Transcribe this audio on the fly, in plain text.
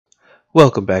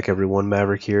Welcome back everyone,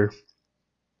 Maverick here.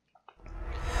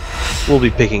 We'll be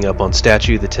picking up on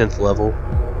Statue, the 10th level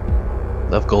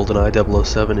of Goldeneye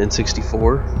 007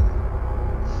 N64.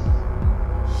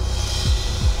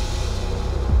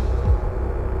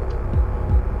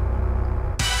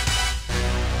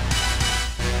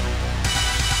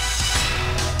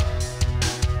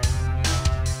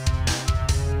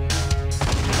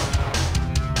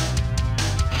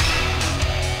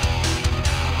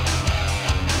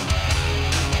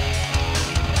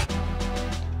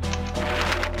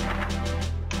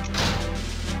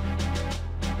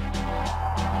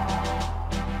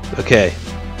 Okay,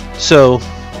 so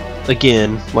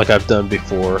again, like I've done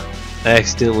before, I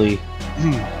accidentally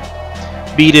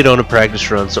beat it on a practice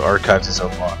run, so Archives is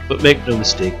unlocked. But make no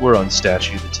mistake, we're on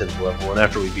Statue, the 10th level, and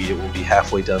after we beat it, we'll be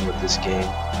halfway done with this game.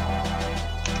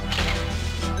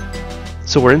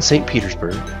 So we're in St.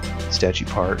 Petersburg, Statue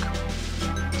Park.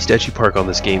 Statue Park on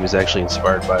this game is actually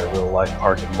inspired by a real-life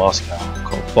park in Moscow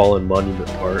called Fallen Monument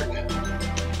Park.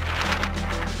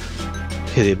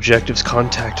 Okay, the objectives: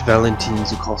 contact Valentin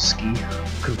Zukovsky,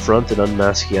 confront and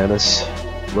unmask Yanis,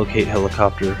 locate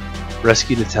helicopter,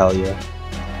 rescue Natalia,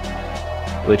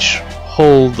 which,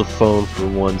 hold the phone for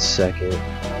 1 second.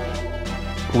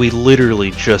 We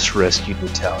literally just rescued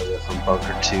Natalia from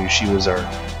Bunker 2. She was our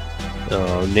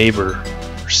neighbor,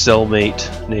 our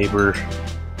cellmate neighbor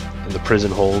in the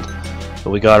prison hold,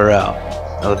 and we got her out.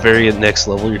 Now the very next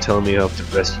level, you're telling me I have to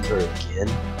rescue her again?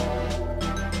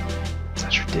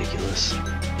 That's ridiculous.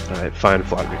 Alright, find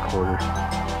flight recorder.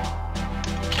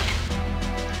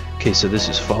 Okay, so this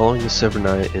is following the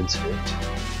Severnaya incident.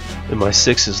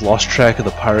 MI6 has lost track of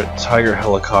the Pirate Tiger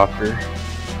helicopter.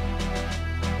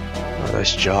 Oh,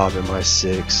 nice job,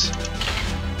 MI6.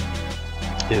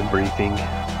 In briefing.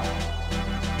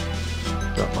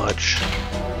 Not much.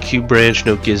 Q branch,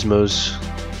 no gizmos.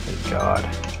 Thank God.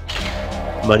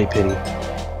 Moneypenny.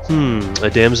 A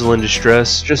damsel in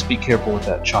distress. Just be careful with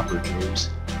that chopper, James.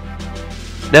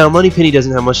 Now, Moneypenny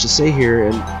doesn't have much to say here,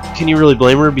 and can you really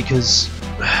blame her? Because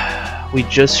we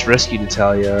just rescued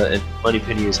Natalia, and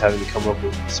Moneypenny is having to come up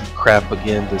with some crap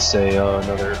again to say, oh,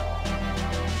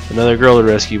 another girl to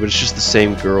rescue, but it's just the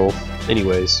same girl.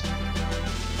 Anyways.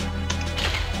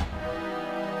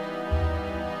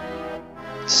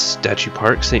 Statue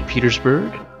Park, St.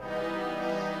 Petersburg.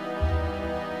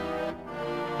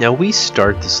 Now we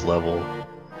start this level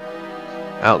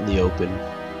out in the open.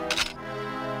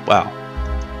 Wow.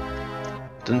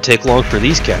 Didn't take long for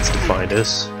these cats to find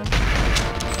us.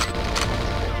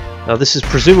 Now this is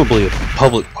presumably a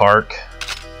public park.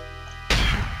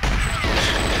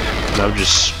 And I'm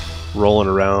just rolling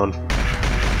around,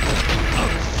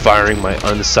 firing my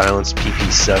unsilenced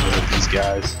PP7 at these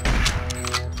guys.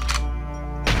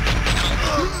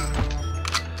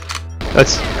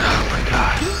 That's... oh my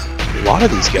god. A lot of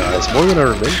these guys, more than I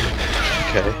remember.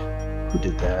 Okay. Who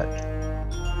did that?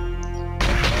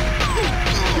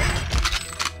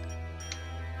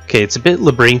 Okay, it's a bit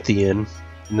labyrinthian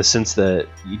in the sense that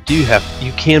you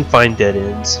can find dead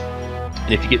ends,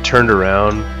 and if you get turned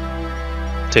around,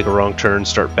 take a wrong turn,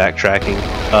 start backtracking,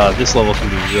 this level can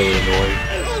be really annoying.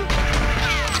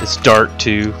 It's dark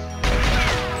too.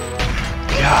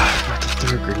 God, not the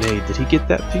third grenade. Did he get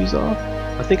that fuse off?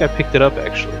 I think I picked it up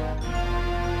actually.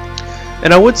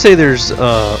 And I would say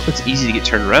it's easy to get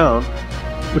turned around,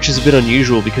 which is a bit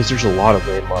unusual because there's a lot of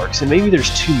landmarks, and maybe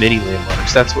there's too many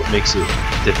landmarks. That's what makes it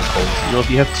difficult. You know, if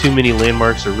you have too many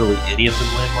landmarks, or really any of them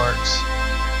landmarks,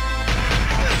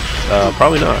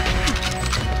 probably not.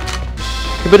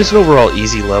 But it's an overall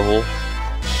easy level.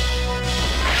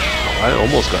 Oh, I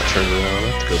almost got turned around.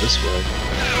 I have to go this way.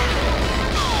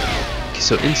 Okay,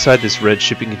 so inside this red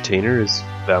shipping container is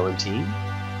Valentin,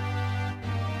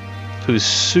 whose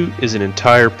suit is an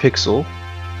entire pixel.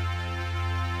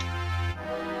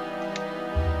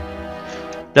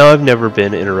 Now, I've never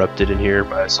been interrupted in here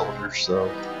by a soldier,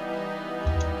 so...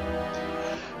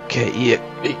 Okay,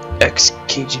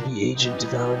 ex-KGB agent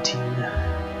Valentin.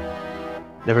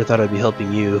 Never thought I'd be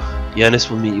helping you. Yanis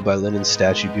will meet you by Lenin's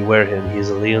statue. Beware him, he is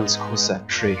a Leon's Cossack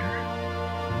traitor.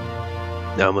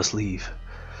 Now I must leave.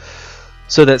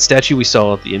 So that statue we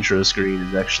saw at the intro screen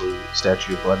is actually a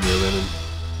statue of Vladimir Lenin.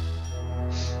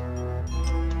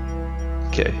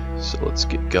 Okay, so let's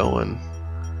get going.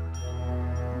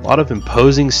 A lot of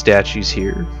imposing statues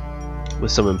here,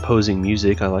 with some imposing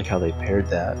music. I like how they paired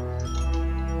that.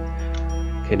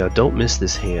 Okay, now don't miss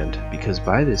this hand, because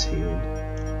by this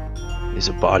hand is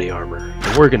a body armor.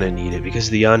 And we're gonna need it, because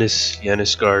the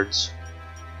Yanis guards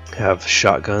have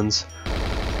shotguns,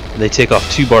 and they take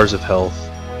off 2 bars of health,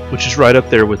 which is right up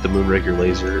there with the Moonraker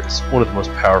laser. It's one of the most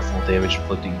powerful damage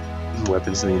inflicting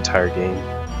weapons in the entire game.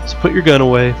 So put your gun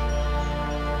away.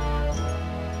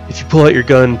 If you pull out your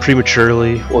gun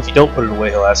prematurely, well, if you don't put it away,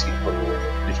 he'll ask you to put it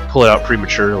away. If you pull it out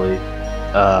prematurely,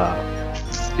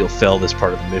 you'll fail this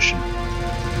part of the mission.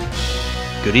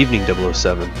 Good evening,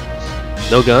 007.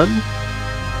 No gun?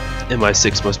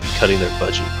 MI6 must be cutting their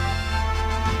budget.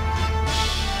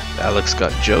 Alex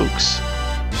got jokes.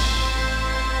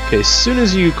 Okay, as soon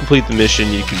as you complete the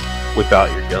mission, you can whip out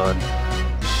your gun.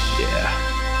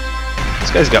 Yeah.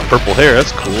 This guy's got purple hair,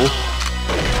 that's cool.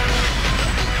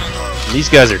 And these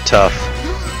guys are tough.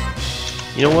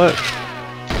 You know what?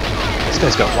 This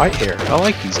guy's got white hair. I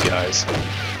like these guys.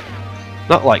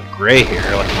 Not like gray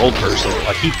hair, like an old person,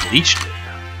 like he bleached it.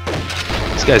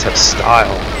 These guys have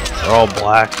style. They're all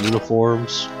black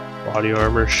uniforms, body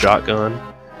armor, shotgun.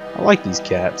 I like these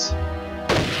cats.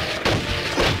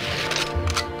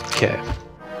 Okay,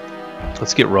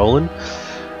 let's get rolling.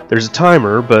 There's a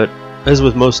timer, but as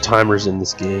with most timers in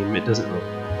this game, it doesn't really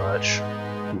do much.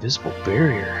 Invisible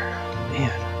barrier.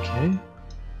 Man, okay.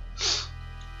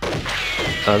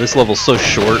 This level's so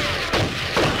short.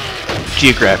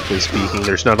 Geographically speaking,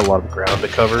 there's not a lot of ground to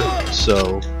cover,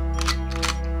 so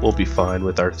we'll be fine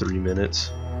with our 3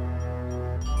 minutes.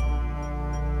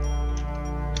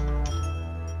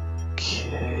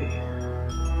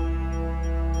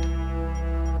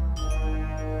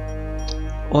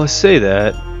 Well, I say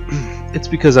that, it's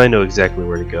because I know exactly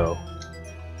where to go.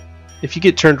 If you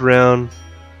get turned around,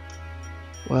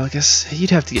 well, I guess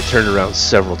you'd have to get turned around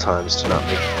several times to not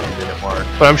make the 3-minute mark.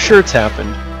 But I'm sure it's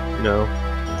happened, you know.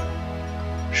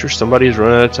 I'm sure somebody's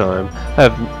run out of time.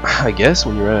 I guess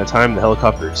when you run out of time, the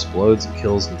helicopter explodes and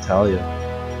kills Natalia.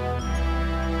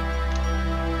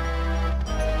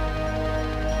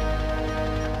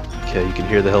 Okay, you can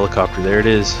hear the helicopter. There it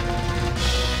is.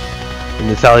 And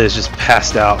Natalia's just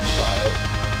passed out by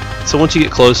it. So once you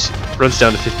get close, it runs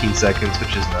down to 15 seconds,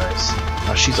 which is nice.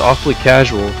 Oh, she's awfully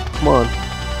casual. Come on.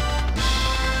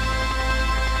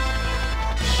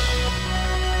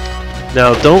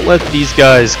 Now, don't let these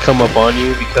guys come up on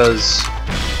you, because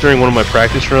during one of my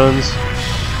practice runs, look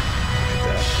at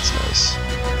that, that's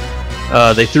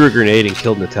nice. They threw a grenade and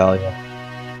killed Natalia.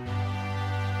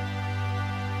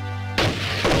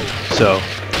 So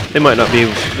they might not be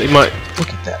able. They might.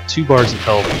 Look at that, 2 bars of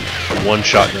health, 1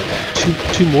 shotgun,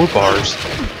 two more bars.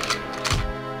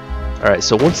 Alright,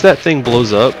 so once that thing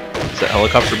blows up, that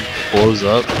helicopter blows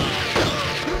up,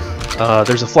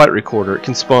 there's a flight recorder. It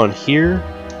can spawn here,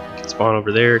 it can spawn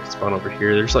over there, it can spawn over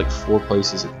here. There's like 4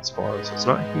 places it can spawn, so it's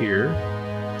not here.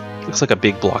 It looks like a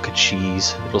big block of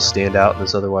cheese. It'll stand out in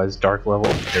this otherwise dark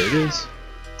level. There it is.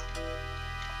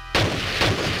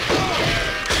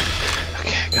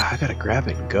 Okay, God, I gotta grab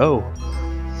it and go.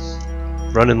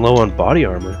 Running low on body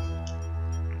armor.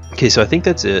 Okay, so I think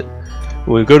that's it.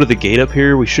 When we go to the gate up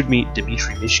here, we should meet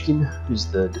Dmitry Mishkin, who's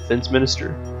the defense minister.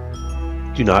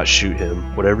 Do not shoot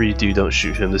him. Whatever you do, don't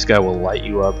shoot him. This guy will light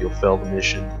you up. You'll fail the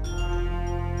mission.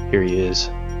 Here he is.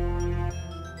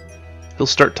 He'll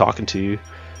start talking to you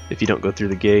if you don't go through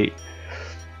the gate.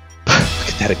 Look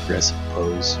at that aggressive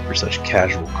pose for such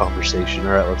casual conversation.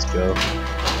 Alright, let's go.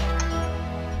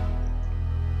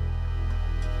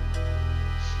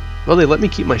 Well, they let me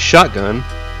keep my shotgun.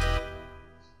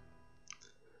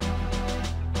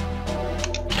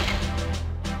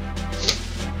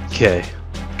 Okay,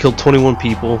 killed 21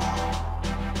 people.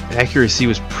 The accuracy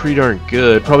was pretty darn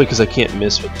good, probably because I can't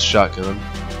miss with the shotgun.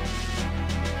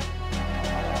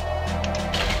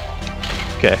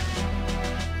 Okay.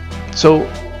 So,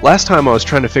 last time I was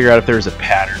trying to figure out if there was a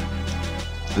pattern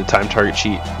to the time target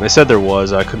cheat. And I said there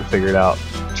was, I couldn't figure it out.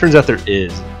 Turns out there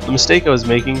is. The mistake I was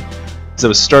making is I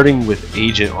was starting with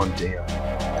Agent on Dam,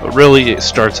 but really it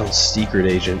starts on Secret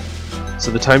Agent.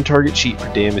 So the time target cheat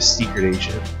for Dam is Secret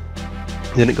Agent.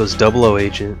 Then it goes 00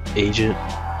 Agent, Agent,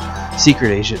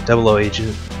 Secret Agent, 00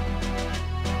 Agent,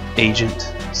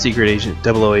 Agent, Secret Agent,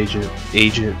 00 Agent,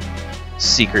 Agent,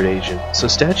 Secret Agent. So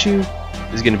Statue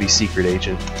is going to be Secret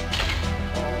Agent.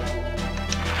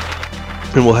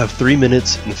 And we'll have 3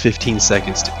 minutes and 15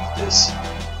 seconds to beat this.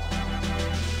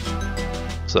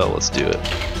 So let's do it.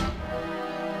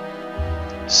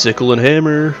 Sickle and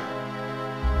hammer.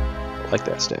 I like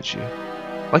that statue.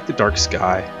 I like the dark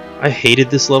sky. I hated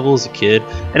this level as a kid,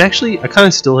 and actually I kind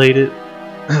of still hate it.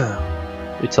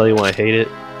 Let me tell you why I hate it.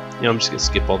 You know, I'm just gonna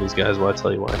skip all these guys while I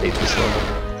tell you why I hate this level.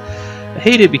 I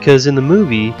hate it because in the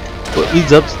movie, what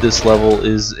leads up to this level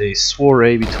is a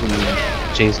soiree between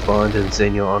James Bond and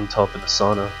Xenia on top in the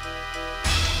sauna.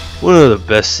 One of the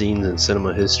best scenes in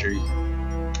cinema history.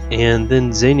 And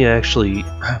then Xenia actually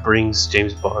brings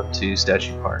James Bond to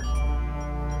Statue Park.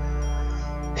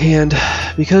 And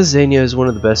because Xenia is one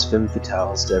of the best femme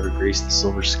fatales to ever grace the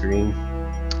silver screen,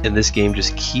 and this game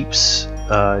just keeps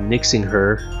nixing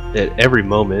her at every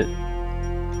moment.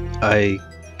 I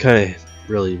kind of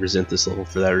really resent this level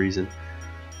for that reason.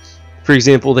 For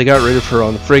example, they got rid of her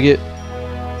on the frigate,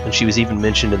 and she was even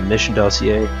mentioned in the mission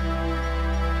dossier.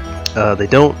 They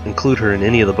don't include her in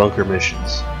any of the bunker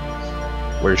missions,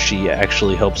 where she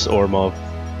actually helps Ormov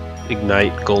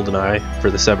ignite Goldeneye for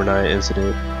the Severnaya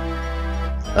incident.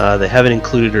 They haven't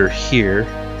included her here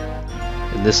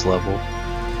in this level,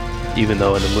 even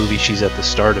though in the movie she's at the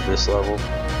start of this level.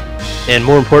 And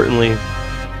more importantly,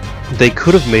 they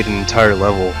could have made an entire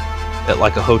level at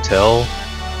like a hotel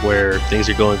where things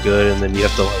are going good, and then you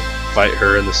have to like fight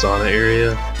her in the sauna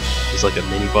area as like a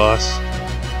mini boss.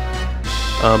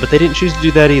 But they didn't choose to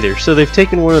do that either. So they've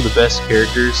taken one of the best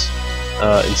characters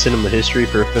in cinema history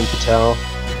for a femme fatale,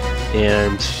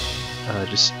 and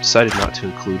just decided not to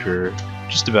include her.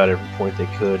 Just about every point they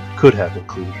could have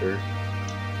included her.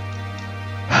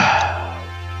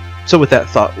 So with that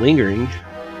thought lingering,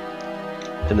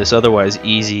 in this otherwise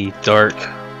easy, dark,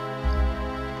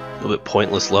 a little bit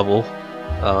pointless level,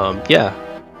 yeah,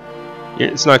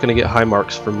 it's not going to get high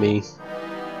marks from me.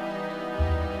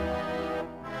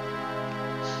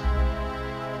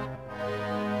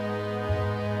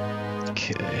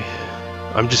 Okay,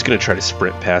 I'm just going to try to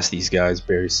sprint past these guys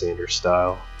Barry Sanders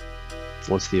style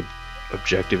once the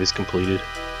objective is completed.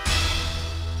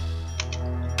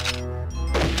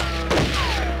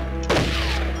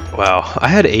 Wow, I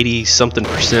had 80-something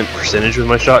percentage with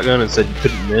my shotgun and said you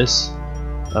couldn't miss,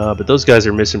 but those guys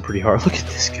are missing pretty hard. Look at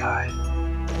this guy,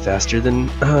 faster than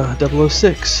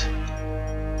 006.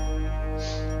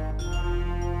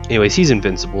 Anyways, he's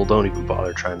invincible. Don't even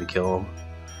bother trying to kill him.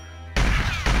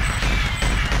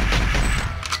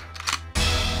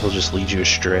 He'll just lead you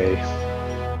astray.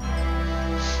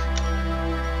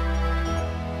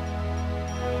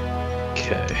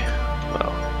 Okay,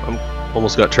 well, I'm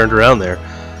almost got turned around there.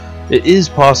 It is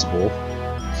possible.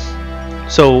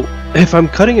 So, if I'm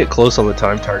cutting it close on the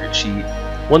time target sheet,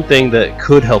 one thing that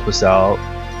could help us out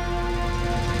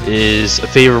is a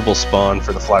favorable spawn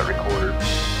for the flight recorder.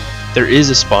 There is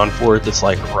a spawn for it that's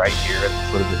like right here at the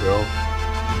foot of the hill.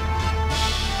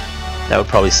 That would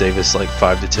probably save us like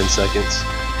 5 to 10 seconds.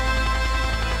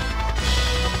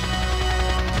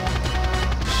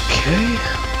 Okay.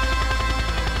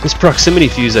 This proximity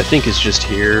fuse, I think, is just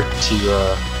here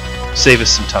to save us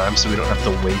some time so we don't have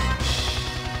to wait.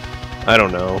 I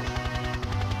don't know.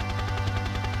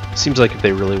 Seems like if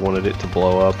they really wanted it to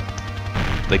blow up,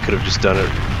 they could have just done it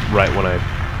right when I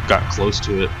got close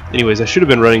to it. Anyways, I should have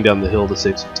been running down the hill to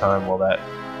save some time while that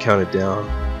counted down.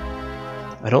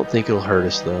 I don't think it'll hurt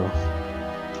us though.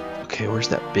 Okay, where's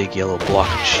that big yellow block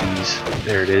of cheese?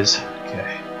 There it is.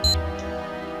 Okay.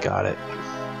 Got it.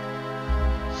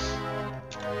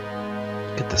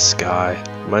 Look at the sky.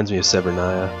 Reminds me of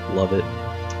Severnaya. Love it.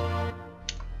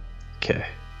 Okay.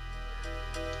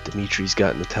 Dimitri's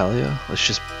got Natalia. Let's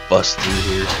just bust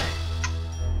through here.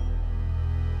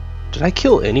 Did I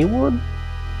kill anyone?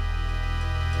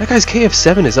 That guy's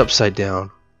KF7 is upside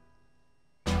down.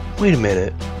 Wait a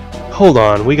minute. Hold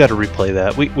on. We gotta replay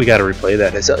that. We gotta replay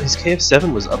that. His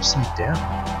KF7 was upside down.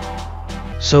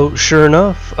 So, sure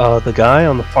enough, the guy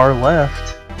on the far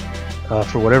left,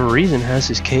 for whatever reason, has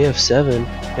his KF7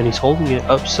 and he's holding it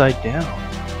upside down.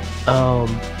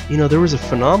 You know, there was a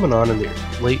phenomenon in the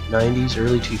late 90s,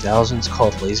 early 2000s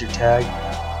called laser tag.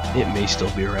 It may still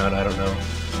be around, I don't know.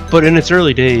 But in its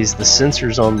early days, the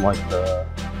sensors on like the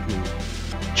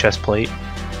chest plate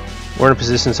were in a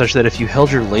position such that if you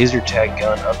held your laser tag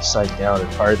gun upside down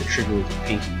and fired the trigger with your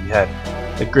pinky, you had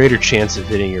a greater chance of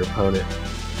hitting your opponent.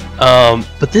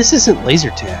 But this isn't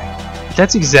laser tag.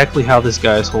 That's exactly how this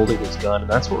guy is holding his gun, and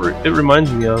that's what it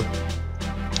reminds me of.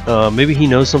 Maybe he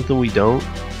knows something we don't,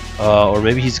 or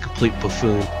maybe he's a complete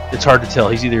buffoon. It's hard to tell.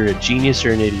 He's either a genius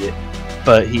or an idiot,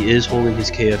 but he is holding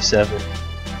his KF7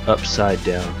 upside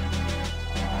down.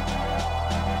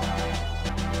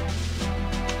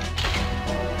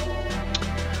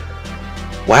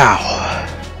 Wow.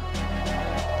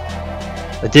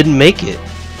 I didn't make it.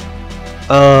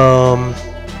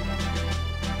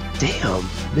 Damn.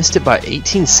 Missed it by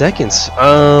 18 seconds.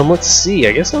 Let's see.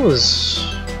 I guess I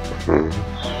was...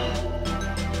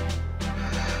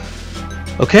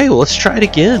 Okay, well, let's try it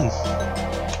again.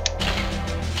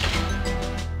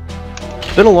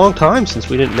 It's been a long time since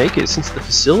we didn't make it, since the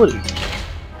facility.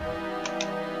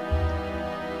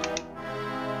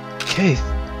 Okay.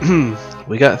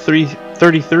 We got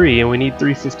 333 and we need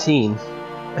 315.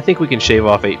 I think we can shave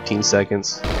off 18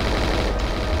 seconds.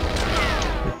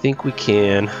 I think we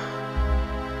can.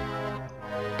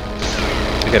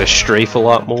 We gotta strafe a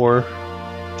lot more.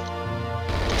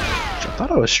 Drop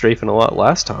thought I was strafing a lot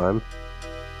last time.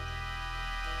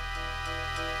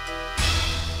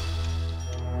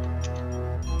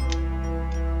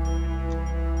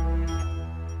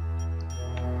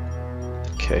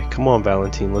 Okay, come on,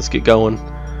 Valentine, let's get going.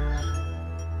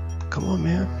 Come on,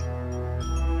 man.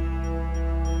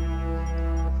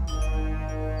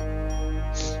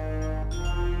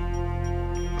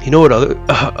 You know what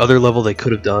other level they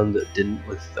could have done that didn't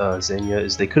with Xenia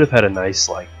is they could have had a nice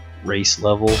like race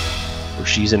level where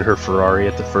she's in her Ferrari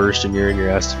at the first and you're in your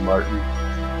Aston Martin.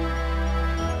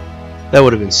 That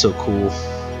would have been so cool.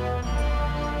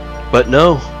 But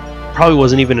no, probably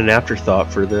wasn't even an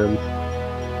afterthought for them.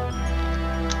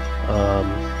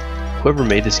 Whoever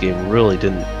made this game really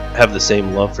didn't have the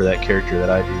same love for that character that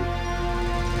I do.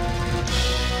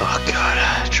 Oh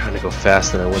god, trying to go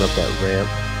fast and I went up that ramp.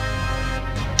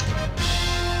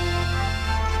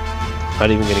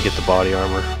 Not even gonna get the body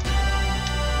armor.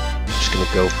 Just gonna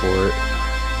go for it.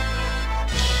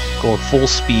 Going full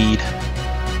speed.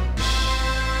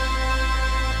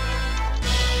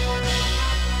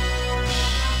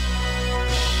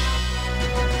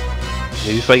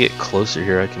 Maybe if I get closer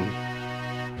here I can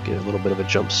get a little bit of a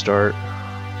jump start.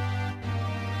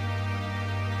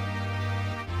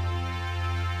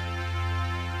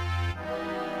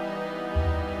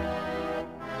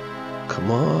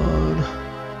 Come on.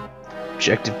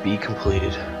 Objective B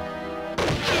completed.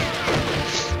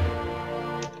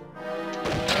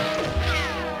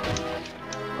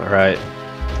 Alright.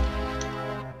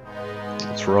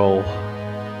 Let's roll.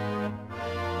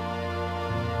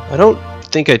 I don't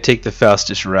think I take the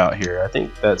fastest route here. I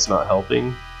think that's not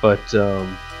helping, but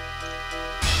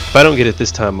if I don't get it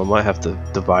this time I might have to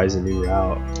devise a new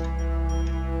route.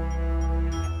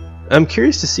 I'm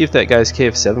curious to see if that guy's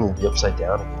KF7 will be upside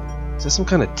down again. Is that some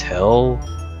kind of tell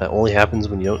that only happens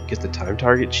when you don't get the time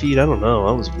target cheat? I don't know,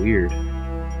 that was weird.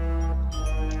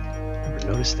 Never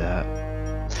noticed that.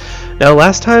 Now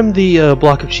last time the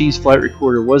block of cheese flight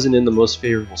recorder wasn't in the most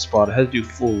favorable spot. I had to do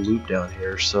full loop down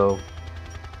here, so...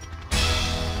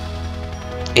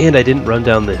 And I didn't run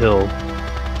down the hill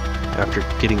after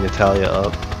getting Natalia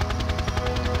up.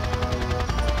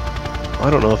 I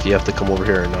don't know if you have to come over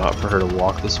here or not for her to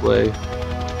walk this way,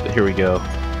 but here we go.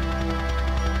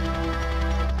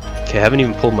 Okay, I haven't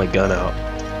even pulled my gun out.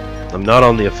 I'm not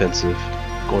on the offensive.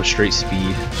 Going straight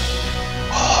speed.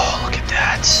 Oh, look at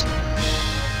that.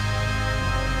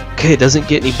 Okay, it doesn't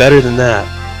get any better than that.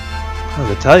 Oh,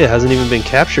 Natalia hasn't even been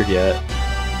captured yet.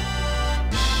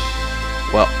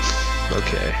 Well,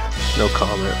 okay. No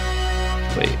comment.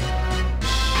 Wait.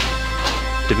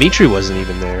 Dimitri wasn't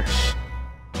even there.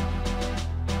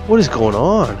 What is going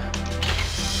on?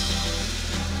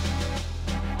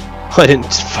 I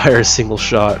didn't fire a single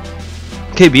shot.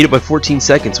 Okay, beat it by 14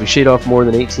 seconds. We shade off more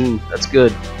than 18. That's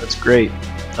good. That's great.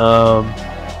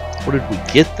 What did we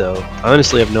get though? I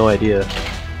honestly have no idea.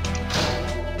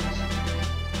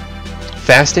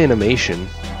 Fast animation.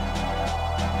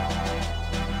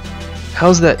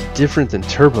 How's that different than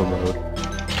turbo mode?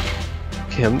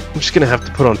 Okay, I'm just gonna have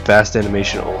to put on fast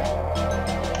animation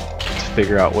to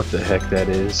figure out what the heck that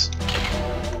is.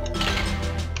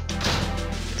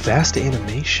 Fast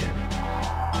animation.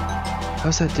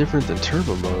 How's that different than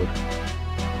turbo mode?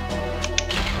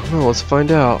 I don't know, let's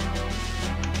find out.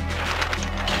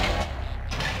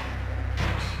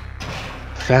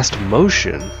 Fast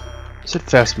motion? I said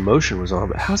fast motion was on,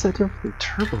 but how's that different than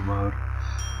turbo mode?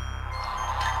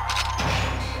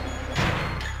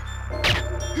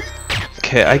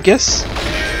 Okay, I guess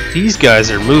these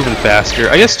guys are moving faster.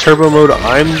 I guess turbo mode,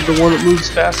 I'm the one that moves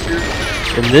faster.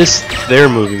 And this, they're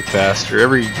moving faster.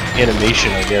 Every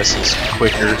animation, I guess, is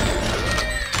quicker.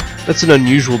 That's an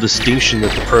unusual distinction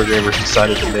that the programmers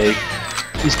decided to make.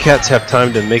 These cats have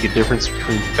time to make a difference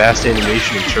between fast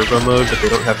animation and turbo mode, but they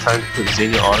don't have time to put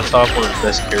Xenia Onatopp, one of the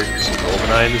best characters in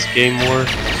Goldeneye, in this game more.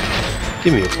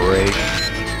 Give me a break.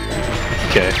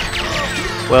 Okay.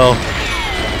 Well,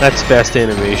 that's fast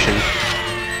animation.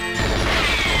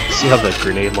 See how the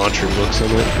grenade launcher looks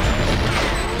on it?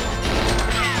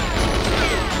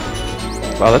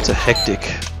 Wow, that's a hectic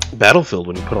battlefield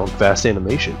when you put on fast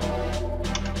animation.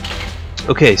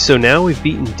 Okay, so now we've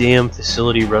beaten Dam,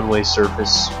 Facility, Runway,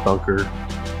 Surface, Bunker,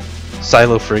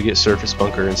 Silo, Frigate, Surface,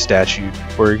 Bunker, and Statue.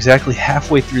 We're exactly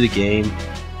halfway through the game.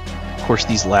 Of course,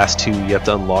 these last two you have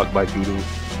to unlock by beating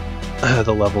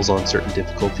the levels on certain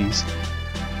difficulties.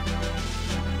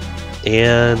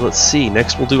 And let's see,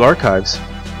 next we'll do Archives.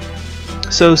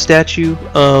 So, Statue,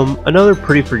 another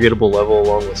pretty forgettable level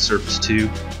along with Surface 2.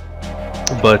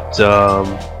 But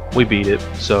we beat it,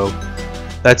 so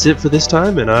that's it for this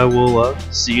time, and I will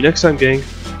see you next time, gang.